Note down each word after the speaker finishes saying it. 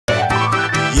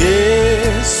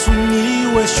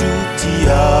Sumiłeś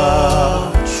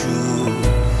utiaciu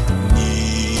ni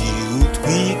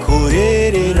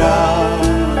utwikorerera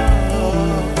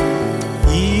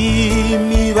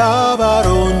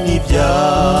imibabaro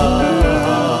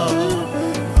n'ibyaha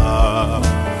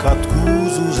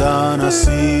akatwuzuza na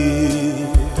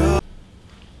sida.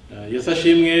 Yesu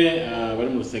ashimwe bari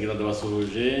mu rusengero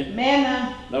ndabasuhuje. Amen.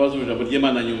 N'abazumva ijambo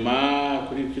ry'Imana nyuma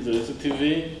kuri Kwizera Yesu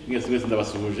Tv mwese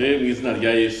ndabasuhuje mu izina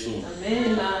rya Yesu.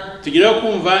 Amen. Tugireho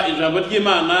kumva ijambo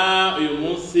ry'Imana uyu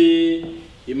munsi.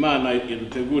 Imana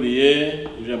iduteguriye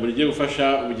ijambo rigiye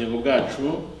gufasha ubugingo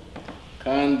bwacu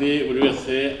kandi buri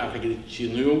wese akagira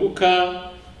ikintu yunguka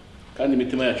kandi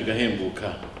imitima yacu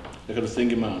igahembuka. Reka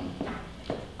dusenge Imana.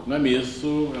 Mwami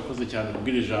Yesu urakoze cyane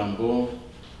kubwira ijambo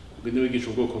ngwino wigisha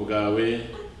ubwoko bwawe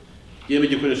yemwe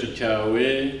igikoresho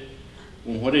cyawe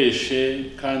unkoreshe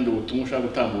kandi ubutumwa ushaka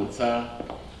gutambutsa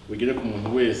bugire ku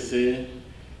muntu wese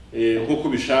nk'uko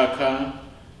ubishaka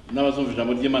n'abazumva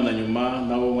ijambo ry'Imana nyuma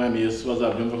nabo Mwami Yesu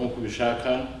bazabyumva nk'uko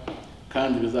ubishaka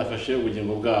kandi bizafashe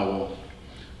ubugingo bwabo.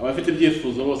 Abafite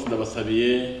ibyifuzo bose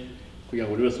ndabasabiye kugira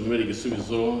ngo buri wese umubere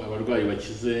igisubizo, abarwayi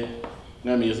bakize.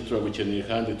 Mwami Yesu turagukeneye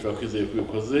kandi turakwizeye ko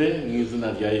ubikoze mu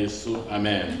izina rya Yesu.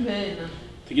 Amen. Amen.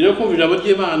 Tugireho kumva ijambo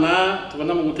ry'Imana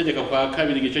tubona mu gutegeka kwa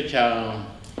kabiri igice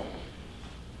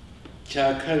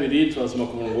cya kabiri turasoma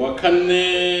ku murongo wa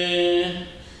 4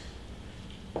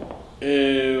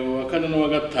 n'uwa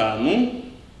 5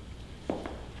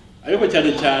 ariko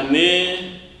cyane cyane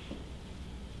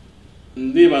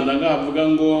ndibanda ngavuga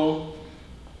ngo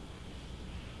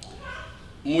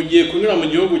mugiye kunyura mu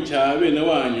gihugu cya bene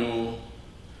wanyu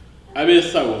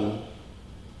Abesawu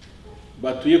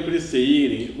batuye kuri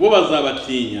Seyiri bo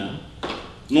bazabatinya,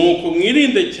 nuko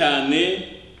mwirinde cyane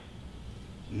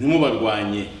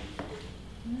ntimubarwanye.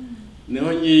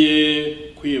 Niho ngiye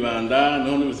kwibanda,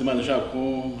 niho n'ubuzima ndashaka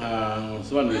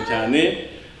kunsobanurira cyane,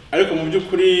 ariko mu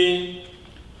by'ukuri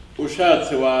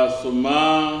ushatse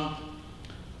wasoma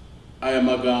aya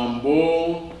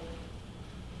magambo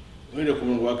uhereye ku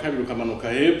murongo wa 2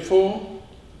 ukamanuka hepfo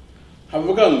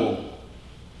havuga ngo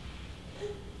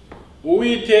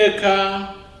Uwiteka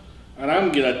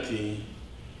arambwira ati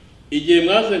igihe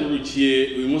mwazengurukiye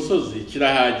uyu musozi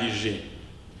kirahagije,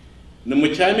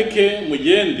 nimucyamike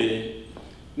mugende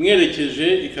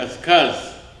mwerekeje ikasikazi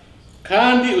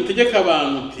kandi utegeka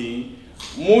abantu uti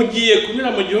mugiye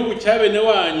kunyura mu gihugu cya bene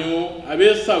wanyu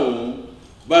Abesawu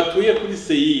batuye kuri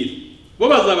Seyiri bo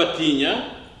bazabatinya,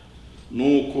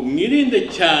 nuko mwirinde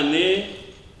cyane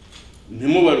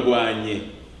ntimubarwanye.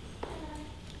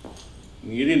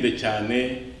 Mwirinde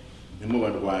cyane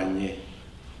ntimubarwanye.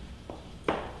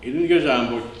 Iri niryo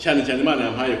jambo cyane cyane Imana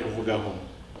yampaye kuvugaho.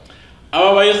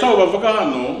 Aba ba Esawu bavuga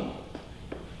hano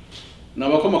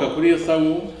nabakomoka kuri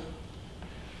Esawu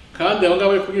kandi abo ngabo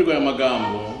bari kubwirwa aya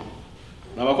magambo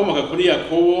nabakomoka kuri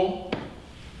Yakobo.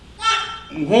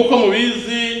 Nkuko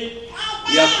mubizi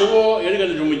Yakobo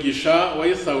yariganije umugisha wa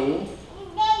Esawu,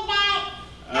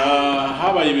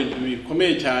 habaye ibintu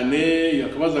bikomeye cyane,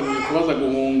 yakabaza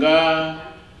guhunga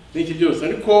n'iki byose,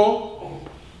 ariko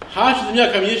hashize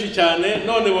imyaka myinshi cyane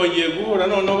none bongeye guhura,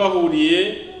 noneho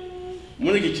bahuriye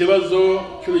muri iki kibazo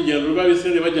cy'urugendo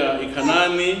rw'Abisirayeli bajya i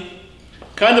Kanani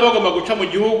kandi bagomba guca mu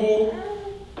gihugu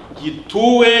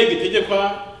gituwe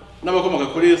gitegekwa n'abakomoka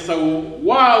kuri Esawu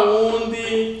wa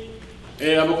wundi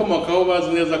abakomokaho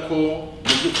bazi neza ko mu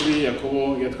by'ukuri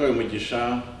Yakobo yatwaye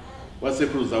umugisha wa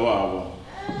sekuruza wabo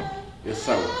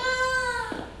Esawu.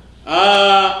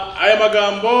 Aya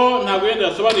magambo ntabwo yenda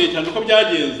yasobanuye cyane uko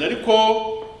byagenze, ariko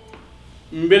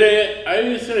mbere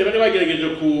Abisirayeli bari bagerageje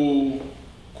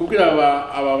kubwira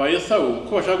aba ba Esawu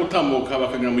ko bashaka gutambuka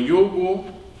bakanyura mu gihugu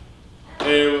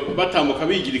batambuka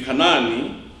bigira i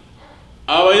Kanani.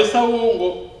 Aba Esawu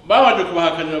ngo babanje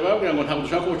kubahakanira babwira ngo ntabwo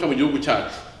dushaka guca mu gihugu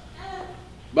cyacu,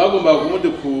 bagomba kumude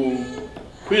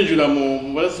kwinjira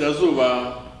mu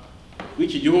burasirazuba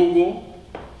w'iki gihugu.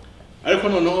 Ariko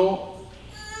noneho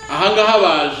ahangaha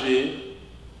baje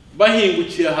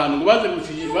bahingukiye ahantu ngo baze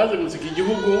gusika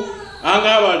igihugu.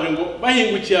 Ahangaha baje ngo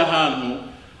bahingukiye ahantu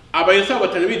aba Esawu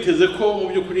batari biteze ko mu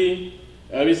by'ukuri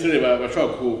Abisirayeli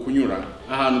bashobora kunyura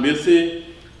ahantu mbese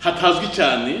hatazwi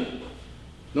cyane.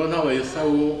 Noneho aba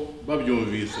Esawu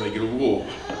babyumvise bagira ubwoba,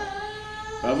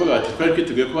 baravuga bati twari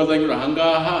twiteguye ko bazanyura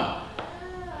ahangaha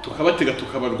tukabatega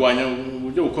tukabarwanya mu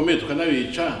buryo bukomeye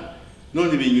tukanabica,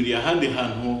 none binyuriye ahandi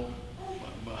hantu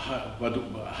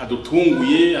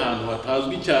hadutunguye, ahantu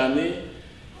hatazwi cyane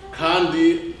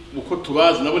kandi uko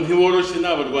tubazi nabo ntiboroshye,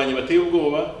 n'abarwanyi bateye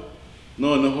ubwoba.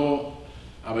 Noneho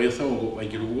aba Esawu ngo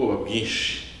bagira ubwoba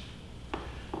bwinshi.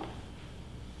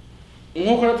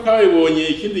 nk'uko twabibonye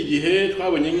ikindi gihe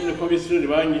twabonye nyine ko Abisirayeli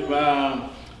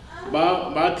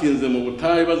batinze mu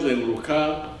butayu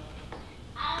bazenguruka,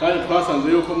 kandi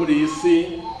twasanze yuko muri iyi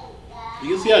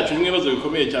si yacu nimwe ibibazo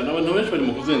bikomeye cyane. Abantu benshi bari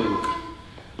mu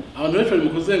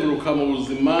kuzenguruka mu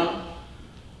buzima,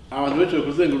 abantu benshi bari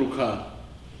kuzenguruka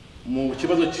mu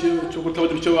kibazo cyo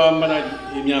kutabona icyo bambara,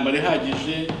 imyambaro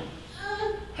ihagije.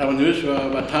 Hari abantu benshi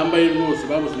batambaye rwose,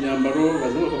 babuze imyambaro,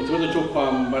 bazenguruka mu kibazo cyo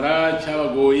kwambara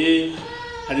cyabagoye.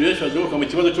 Hari benshi bazenguruka mu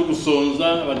kibazo cyo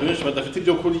gusonza, abantu benshi badafite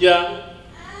ibyo kurya,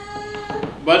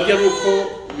 barya uko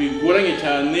bigoranye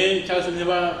cyane, cyangwa se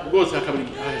niba rwose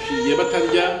hashigiye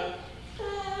batarya.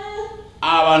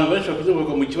 Abantu benshi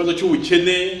bakuzenguruka mu kibazo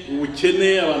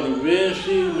cy'ubukene, abantu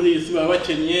benshi muri iyi si baba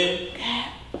bakennye,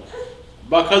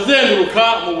 bakazenguruka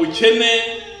mu bukene.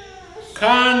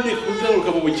 Kandi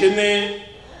kuzenguruka mu bukene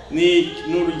ni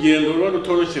urugendo ruba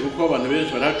rutoroshye, kuko abantu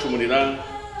benshi barahacumurira.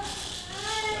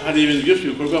 Hari ibintu byinshi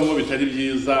bikorwamo bitari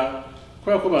byiza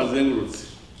kubera ko bazengurutse.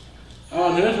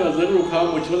 Abantu benshi bazenguruka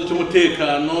mu kibazo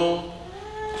cy'umutekano,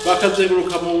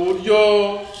 bakazenguruka mu buryo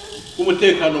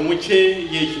bw'umutekano muke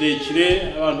igihe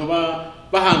kirekire, abantu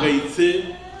bahangayitse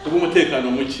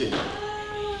kubw'umutekano muke.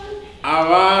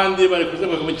 Abandi bari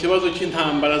kuzenguruka mu kibazo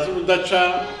cy'intambara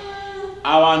z'urudaca,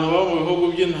 abantu baba mu bihugu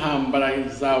by'intambara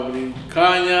za buri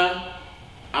kanya,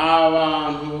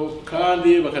 abantu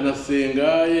kandi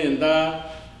bakanasenga yenda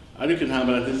ariko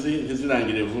intambara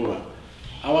ntizirangire vuba.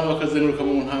 Abantu bakazenguruka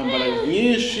mu ntambara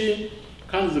nyinshi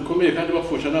kandi zikomeye, kandi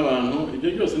bafusha n'abantu. Ibyo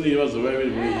byose ni ibibazo biba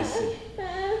biri muri iyi si.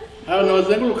 Abantu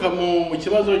bazenguruka mu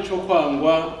kibazo cyo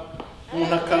kwangwa,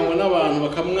 umuntu akangwa n'abantu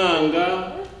bakamwanga,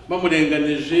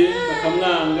 bamurenganije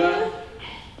bakamwanga.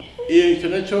 Icyo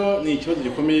nacyo ni ikibazo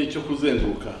gikomeye cyo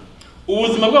kuzenguruka.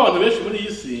 Ubuzima bw'abantu benshi muri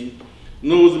iyi si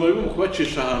ni ubuzima buri mu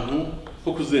kubacisha ahantu ho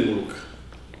kuzenguruka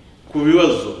ku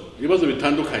ibibazo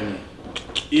bitandukanye,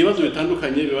 ibibazo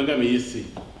bitandukanye bibangamiye isi.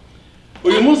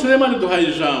 Uyu munsi rero Imana iduhaye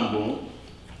ijambo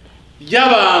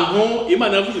ry'abantu.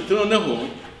 Imana yavuze iti noneho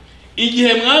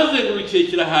igihe mwazengurukiye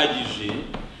kirahagije,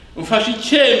 mfashe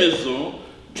icyemezo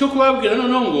cyo kubabwira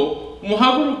noneho ngo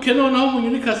muhaguruke noneho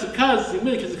munyure ikasikazi,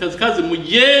 mwerekeze ikasikazi,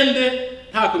 mugende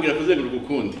nta kongera kuzenguruka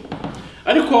ukundi.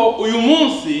 Ariko uyu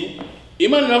munsi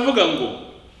Imana iravuga ngo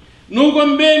nubwo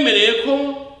mbemereye ko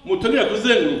mutongera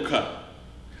kuzenguruka,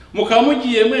 mukaba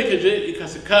mugiye mwerekeje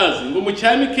ikasikazi, ngo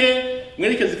mucyamike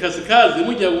mwerekeze ikasikazi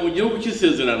mujya mu gihugu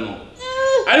cy'isezerano.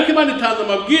 Ariko Imana itanze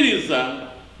amabwiriza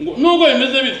ngo nubwo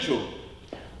bimeze bityo,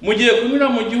 mugiye kunyura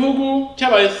mu gihugu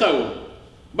cy'Abayesawu,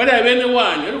 bariya bene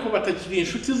wanyu ariko batakiri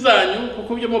inshuti zanyu,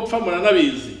 kuko byo mupfa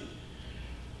muranabizi.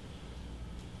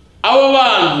 Abo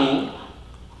bantu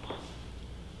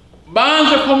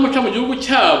banze ko muca mu gihugu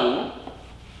cyabo,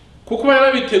 kuko bari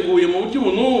babiteguye mu buryo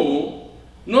n'ubu.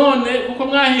 None kuko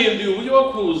mwahinduye uburyo bwo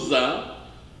kuza,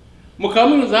 mukaba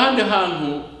munyuze ahandi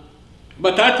hantu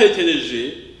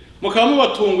batatekereje, mukaba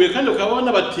mubatunguye kandi ukaba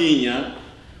banabatinya.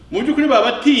 Mu by'ukuri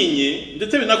babatinye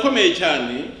ndetse binakomeye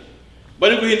cyane,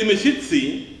 bari guhinda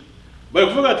imishyitsi, bari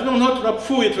kuvuga ati noneho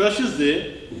turapfuye, turashize.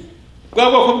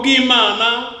 Bwa bwoko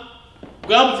bw'Imana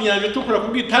bwambutse inyanja itukura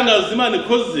kubw'itangaza Imana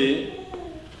ikoze,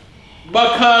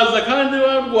 bakaza kandi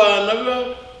barwana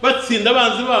batsinda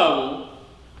abanzi babo.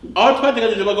 Aho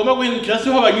twateganije bagomba guhindukira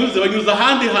siho banyuze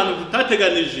ahandi hantu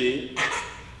tutateganije.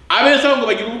 Abesa ngo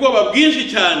bagira ubwoba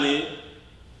bwinshi cyane,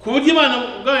 ku buryo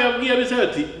Imana ubwayo yabwiye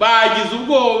Abisirayeli ati bagize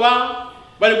ubwoba,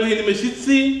 bari guhinda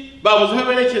imishyitsi, babuze aho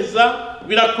berekeza,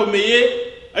 birakomeye.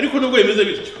 Ariko nubwo bimeze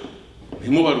bityo,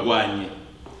 ntimubarwanye,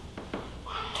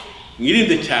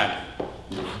 mwirinde cyane,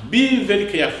 be very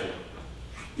careful.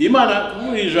 Imana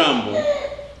muri ijambo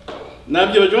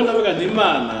nabyo baje ndavuga nti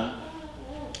Imana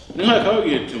niho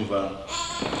akababwiye ati mva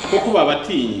kuko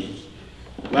babatinye,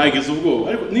 bagize ubwoba,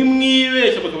 ariko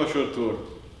nimwibeshya bakabashotora,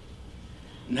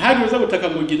 ntagire uza gutaka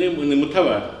ngo ugire ni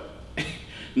mutabara.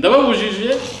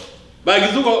 Ndababujije,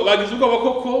 bagize ubwoba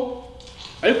koko,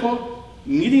 ariko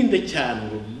mwirinde cyane,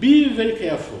 be very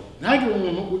careful. Ntagire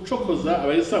umuntu ucokoza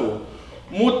Abayesawu,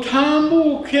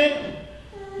 mutambuke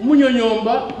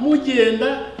munyonyomba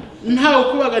mugenda ntawe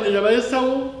kubaganira.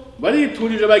 Abayesawu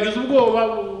bariturije, bagize ubwoba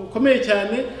bukomeye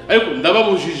cyane, ariko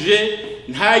ndababujije,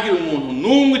 ntagire umuntu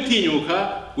n'umwe utinyuka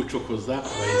gucokoza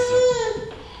Abayesawu.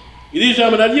 Iri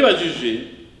jambo naryibajije,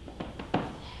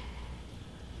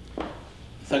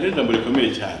 nsanga ari ijambo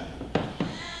rikomeye cyane.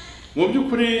 Mu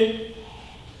by'ukuri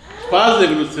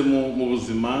twazengurutse mu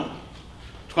buzima,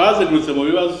 twazengurutse mu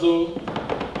bibazo.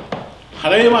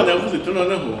 Hari Imana yavuze iti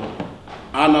noneho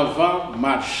anava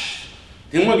march,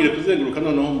 ntimwongere kuzenguruka,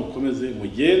 noneho mukomeze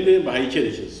mugende, bahaye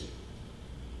icyerekezo.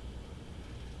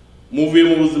 Muvuye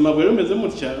mu buzima bwari bumeze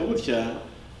gutya,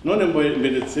 none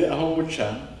mberetse aho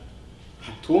muca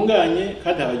hatunganye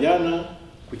kandi habajyana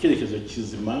ku cyerekezo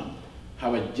kizima,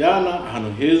 habajyana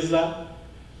ahantu heza,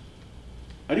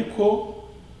 ariko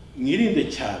mwirinde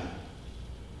cyane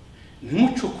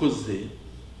ntimucokoze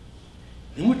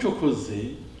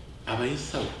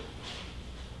abayesawu.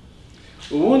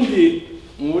 Ubundi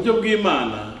mu buryo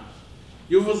bw'Imana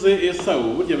iyo uvuze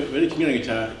Esawu burya bari ikinyuranyo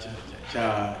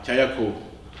cya Yakobo.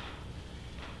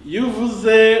 Iyo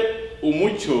uvuze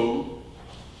umucyo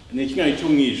ni ikinyuranyo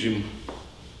cy'umwijima.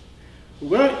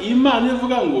 Ubwo Imana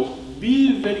ivuga ngo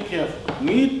be very careful,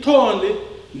 mwitonde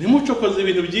ntimucokoze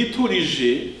ibintu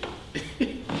byiturije,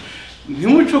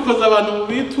 ntimucokoze abantu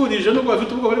biturije nubwo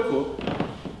bafite ubwoba, ariko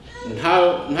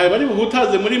nta bari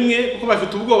buhutaze muri mwe kuko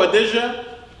bafite ubwoba deja,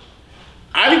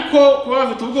 ariko kuba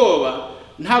bafite ubwoba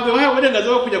ntabwo bahawe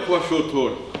uburenganzira bwo kujya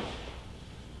kubashotora.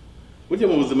 Burya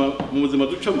mu buzima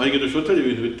ducamo hari igihe dushotora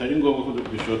ibintu bitari ngombwa ko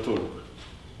bishotorwa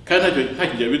kandi nta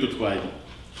kijya bidutwaye.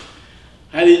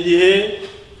 Hari igihe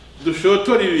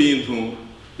dushotora ibintu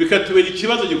bikatubera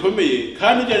ikibazo gikomeye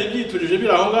kandi byari byiturije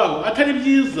biri aho ngaho atari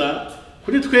byiza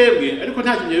kuri twebwe, ariko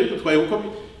nta kijya bidutwaye kuko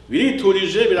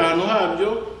biriturije biri ahantu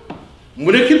habyo.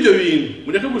 Mureke ibyo bintu,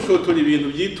 mureke gushotora ibintu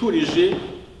byiturije,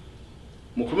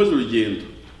 mukomeze urugendo.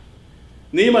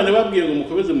 Niyo Imana ibabwiye ngo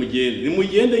mukomeze mugende,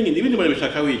 nimugende nyine, ibindi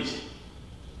murabishaka wiki.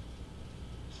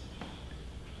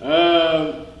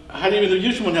 Hari ibintu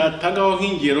byinshi umuntu yatangaho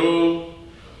nk'ingero,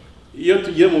 iyo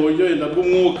tugiye mu buryo wenda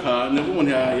bw'umwuka nibwo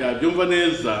umuntu yabyumva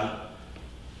neza.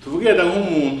 Tuvuge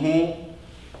nk'umuntu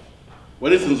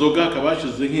waretse inzoga akaba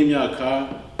hashize nk'imyaka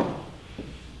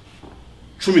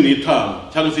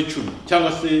 15 cyangwa se 10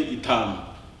 cyangwa se 5,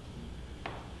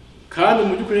 kandi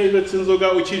mu by'ukuri uretse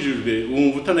inzoga ukijijwe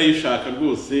wumva utanayishaka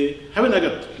rwose habe na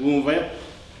gato, wumva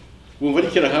ari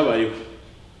kera habayeho.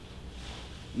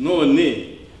 None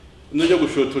nujya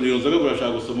gushotora iyo nzoga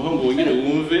urashaka gusomaho ngo wongere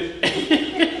wumve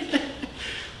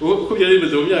uko byari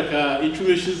bimeze mu myaka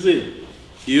 10 ishize,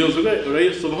 iyo nzoga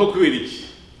urayisomaho kubera iki?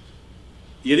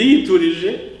 Yari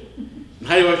yiturije,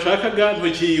 ntayo washakaga,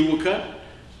 ntukiyibuka,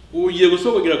 ugiye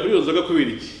gusogogera kuri iyo nzoga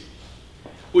kubera iki?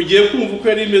 Ugiye kumva uko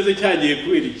yari imeze cyagiye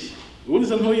kubera iki? Ubundi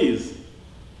se ntuyizi.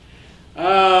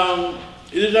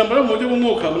 Iri jambo mu buryo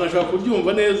bw'umwuka umuntu ashobora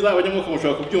kubyumva neza, abanyamwuka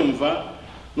mushobora kubyumva.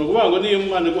 Ni ukuvuga ngo niyo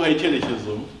Imana iguhaye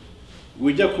icyerekezo,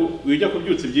 wijya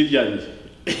kubyutsa ibyiryange,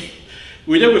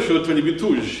 wijya gushotora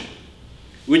ibituje,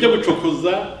 wijya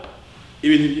gucokoza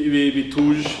ibintu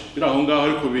bituje biri aho ngaho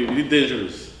ariko biri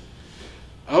dangerous.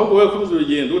 Ahubwo wowe komeza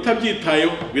urugendo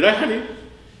utabyitayeho, birahari,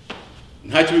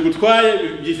 ntacyo bigutwaye,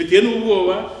 byifitiye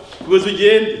n'ubwoba, kubuza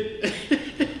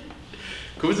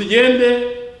ugende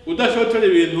udashotora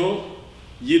ibintu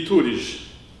byiturije,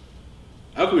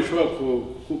 ariko bishobora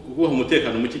kuguha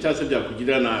umutekano muke cyangwa se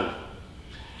byakugirira nabi.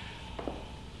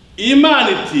 Imana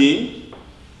iti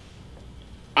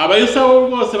abayesawu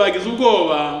bose bagize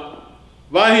ubwoba,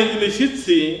 bahinze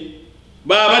imishyitsi,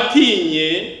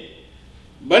 babatinye,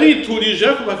 bariturije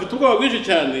ariko bafite ubwoba bwinshi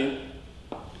cyane,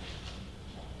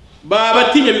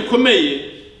 babatinye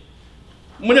bikomeye,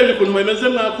 murebye ukuntu bameze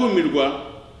mwakumirwa.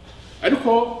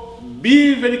 Ariko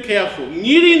be very careful,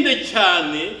 mwirinde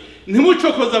cyane,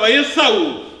 ntimucokoze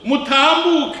abayesawu,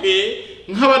 mutambuke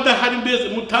nk'abadahari, mbese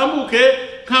mutambuke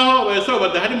nk'aho abayesawu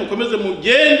badahari, mukomeze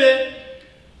mugende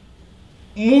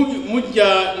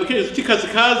mujya mu cyerekezo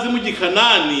cy'ikazi mujya i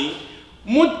Kanani,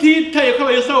 mutitaye ko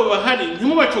abayesawu bahari,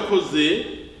 ntimubacokoze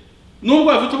nubwo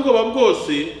bafite ubwoba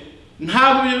bwose.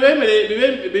 Ntabwo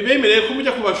bibemereye ko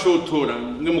mujya kubashotora,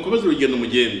 mwe mukomeze urugendo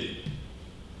mugende,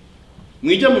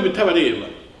 mwijya mu bitabareba.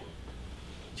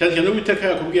 Cyane cyane Uwiteka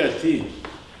yakubwiye ati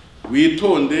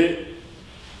witonde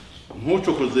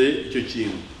ntucokoze icyo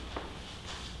kintu.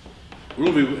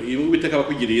 Urumva Uwiteka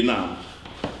bakugiriye inama.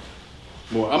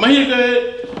 Amahirwe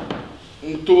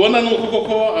tubona nuko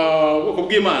koko ubwoko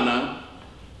bw'Imana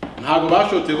ntabwo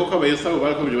bashoteye koko abayesawu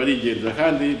barakomeje barigendera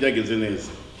kandi byagenze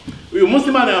neza. Uyu munsi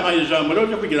Imana yampaye ijambo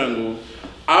ryo kugira ngo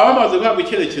abamaze guhabwa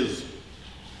icyerekezo,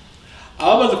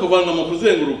 abamaze kuvanwa mu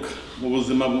kuzenguruka mu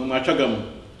buzima mwacagamo,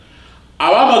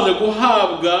 abamaze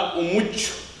guhabwa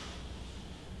umucyo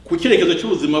ku cyerekezo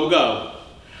cy'ubuzima bwabo,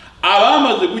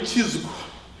 abamaze gukizwa,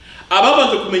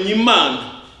 abamaze kumenya Imana,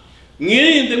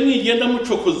 mwirinde mwigenda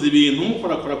mucokoza ibintu,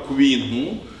 mukorakora ku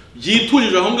bintu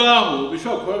byiturije aho ngaho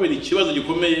bishobora kubabera ikibazo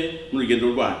gikomeye mu rugendo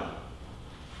rwanyu.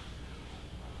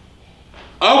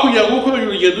 Aho kugira ngo ukomeje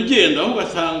urugendo ugenda, aho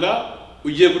ugasanga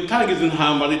ugiye gutangiza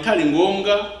intambara itari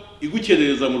ngombwa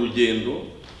igukerereza mu rugendo,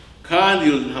 kandi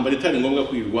iyo ntambara itari ngombwa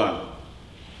kwirwana.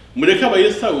 Mureke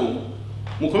abayesawu,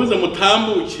 mukomeze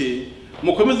mutambuke,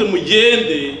 mukomeze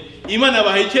mugende, Imana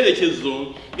yabahaye icyerekezo,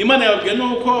 Imana yababwiye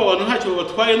nuko abantu ntacyo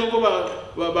batwaye nubwo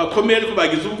bakomeye ariko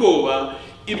bagize ubwoba.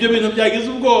 Ibyo bintu byagize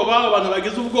ubwoba, abantu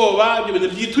bagize ubwoba, ibyo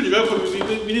bintu byiturije ariko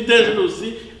biri dangerous,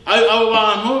 abo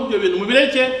bantu ibyo bintu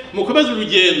mubireke mukomeze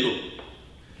urugendo.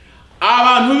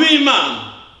 Abantu b'Imana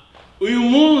uyu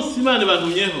munsi Imana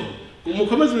bantumyeho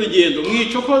umukomeze urugendo,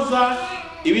 mwicokoza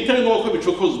ibitari ngombwa ko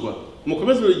bicokozwa,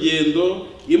 mukomeze urugendo.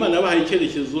 Imana yabahaye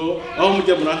icyerekezo, aho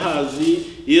mujya murahazi.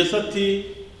 Yesu ati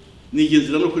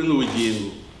nigenzira no kuri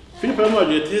n'ubugingo. Filipo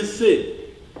yamubajije ati ese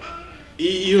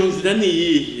iyo nzira ni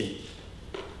iyihe?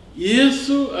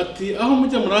 Yesu ati aho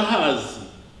mujya murahazi,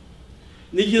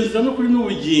 nigenzira no kuri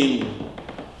n'ubugingo.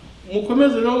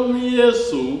 Mukomeze rero muri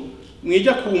Yesu,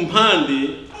 mwijya ku mpande.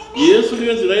 Yesu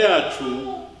niyo nzira yacu,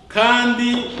 kandi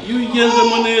iyo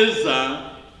ugenzemo neza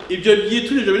ibyo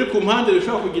byiturije biri ku mpande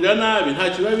bishobora kugira nabi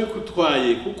ntacyo biba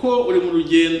bikutwaye, kuko uri mu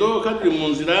rugendo kandi uri mu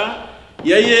nzira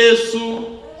ya Yesu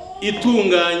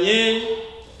itunganye,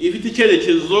 ifite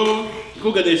icyerekezo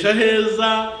ikuganisha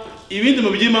heza. Ibindi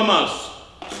mubyima amaso,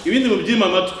 ibindi mubyima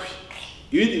amatwi,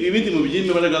 ibindi mubyima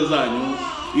imbaraga zanyu,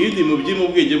 ibindi mubyima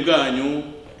ubwenge bwanyu.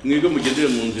 Mwebwe mugendere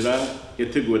mu nzira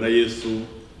yateguwe na Yesu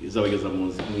izabageza mu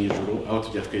ijuru, aho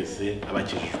tujya twese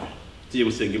abakijijwe. Tugiye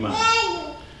gusenga Imana.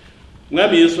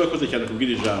 Mwami Yesu wakoze cyane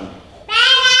kubwira ijambo.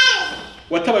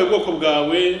 Watabaye ubwoko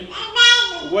bwawe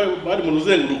bari mu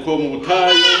ruzenguruko mu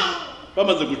butayu,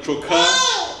 bamaze gucoka,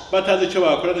 batazi icyo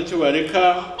bakora n'icyo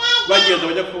bareka, bagenda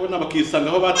bajya kubona bakisanga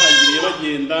aho batangiriye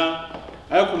bagenda.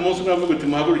 Ariko umunsi umwe bavuga uti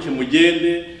muhaguruke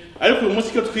mugende. Ariko uyu munsi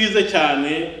icyo twize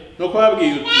cyane no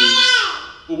kubabwiye uti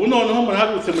ubu noneho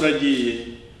murahagurutse muragiye.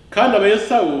 Kandi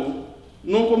abayesawu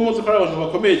nubwo muzi ko ari abantu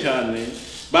bakomeye cyane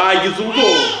bagize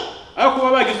ubwoba, ariko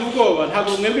kuba bagize ubwoba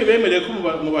ntabwo mwebwe bemereye ko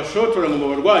mubashotora ngo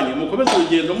mubarwanye. Mukomeze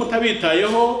urugendo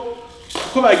mutabitayeho,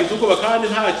 kuko bagize ubwoba kandi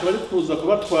ntacyo bari kuza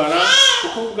kubatwara,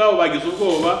 kuko ubwabo bagize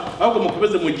ubwoba. Ahubwo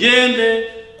mukomeze mugende,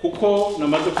 kuko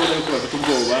namaze kubona yuko bafite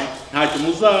ubwoba. Ntacyo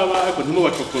muzaba, ariko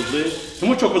ntimubacokoze,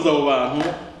 ntimucokoze abo bantu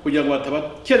kugira ngo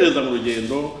batabakereza mu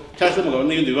rugendo cyangwa se mugabo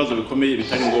n'ibindi bibazo bikomeye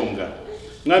bitari ngombwa.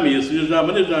 Mwami Yesu,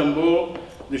 ijambo n'ijambo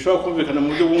rishobora kumvikana mu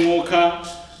buryo bw'umwuka.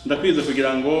 Ndakwize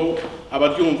kugira ngo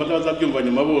abaryumva n'abazabyumva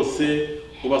nyuma bose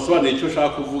ubasobanurire icyo ushaka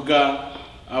kuvuga.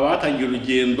 Abatangiye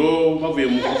urugendo bavuye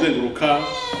mu kuzenguruka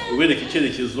ubereke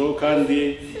icyerekezo,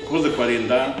 kandi ukomeze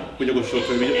kubarinda kujya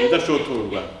gushotora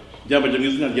ibidashotorwa. Byambaje mu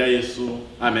izina rya Yesu,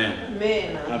 amen.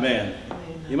 Amen.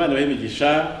 Imana ibahe imigisha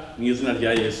mu izina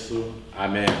rya Yesu,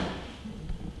 amen.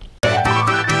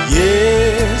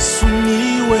 Yesu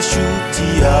niwe shuti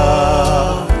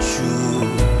yacu,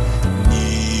 ni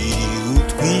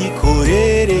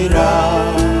utwikorere